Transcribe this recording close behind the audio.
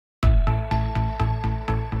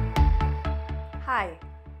Hi,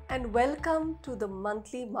 and welcome to the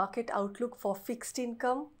monthly market outlook for fixed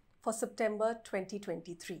income for September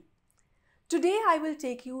 2023. Today, I will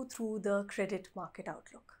take you through the credit market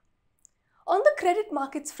outlook. On the credit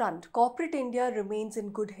markets front, corporate India remains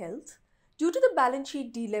in good health due to the balance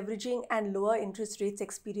sheet deleveraging and lower interest rates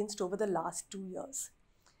experienced over the last 2 years.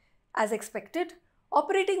 As expected,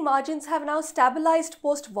 operating margins have now stabilized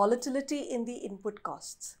post volatility in the input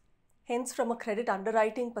costs. Hence, from a credit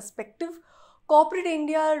underwriting perspective, corporate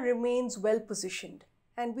India remains well positioned,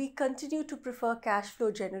 and we continue to prefer cash flow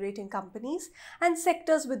generating companies and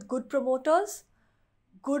sectors with good promoters,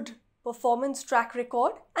 good performance track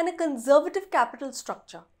record, and a conservative capital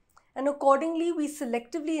structure. And accordingly, we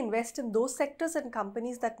selectively invest in those sectors and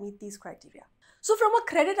companies that meet these criteria. So from a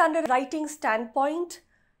credit underwriting standpoint,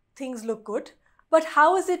 things look good. But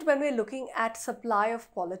how is it when we're looking at supply of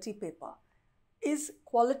quality paper? Is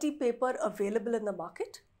quality paper available in the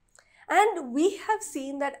market? And we have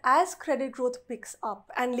seen that as credit growth picks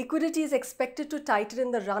up and liquidity is expected to tighten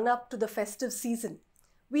in the run-up to the festive season,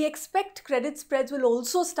 we expect credit spreads will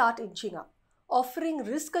also start inching up, offering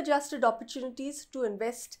risk-adjusted opportunities to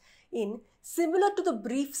invest in, similar to the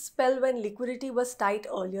brief spell when liquidity was tight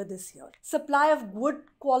earlier this year. Supply of good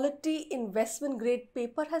quality investment-grade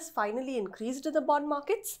paper has finally increased in the bond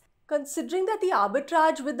markets, considering that the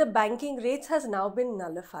arbitrage with the banking rates has now been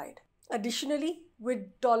nullified. Additionally,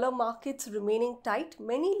 with dollar markets remaining tight,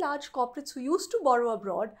 many large corporates who used to borrow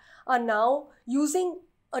abroad are now using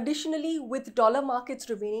dollar markets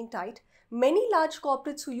remaining tight, many large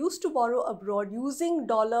corporates who used to borrow abroad using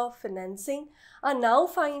dollar financing are now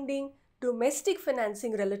finding domestic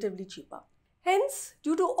financing relatively cheaper. Hence,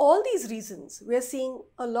 due to all these reasons, we are seeing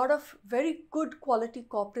a lot of very good quality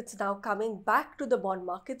corporates now coming back to the bond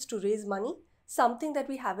markets to raise money, something that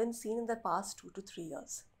we haven't seen in the past 2 to 3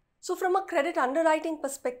 years. So from a credit underwriting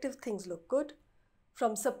perspective, things look good.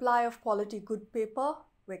 From supply of quality good paper,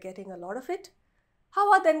 we're getting a lot of it.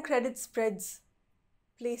 How are then credit spreads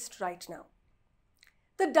placed right now?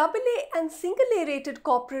 The AA and single A rated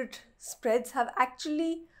corporate spreads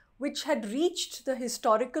which had reached the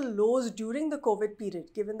historical lows during the COVID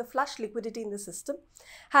period, given the flush liquidity in the system,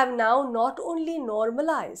 have now not only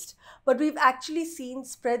normalized, but we've actually seen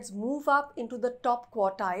spreads move up into the top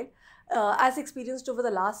quartile as experienced over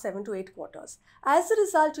the last 7 to 8 quarters. As a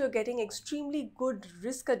result, you're getting extremely good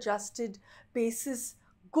risk-adjusted basis,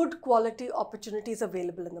 good quality opportunities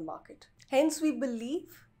available in the market. Hence, we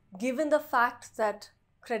believe, given the fact that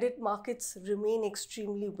credit markets remain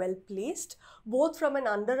extremely well placed, both from an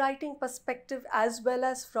underwriting perspective as well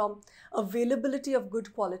as from availability of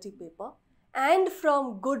good quality paper and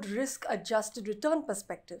from good risk-adjusted return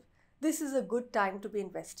perspective, this is a good time to be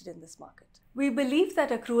invested in this market. We believe that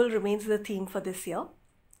accrual remains the theme for this year,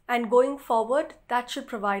 and going forward, that should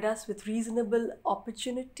provide us with reasonable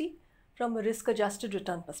opportunity from a risk-adjusted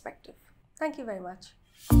return perspective. Thank you very much.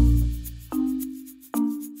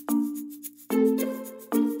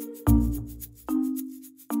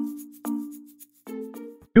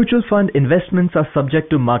 Mutual fund investments are subject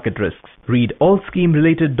to market risks. Read all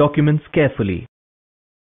scheme-related documents carefully.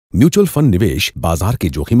 Mutual fund निवेश बाजार के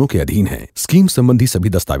जोखिमों के अधीन है। Scheme संबंधी सभी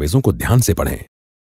दस्तावेजों को ध्यान से पढ़ें।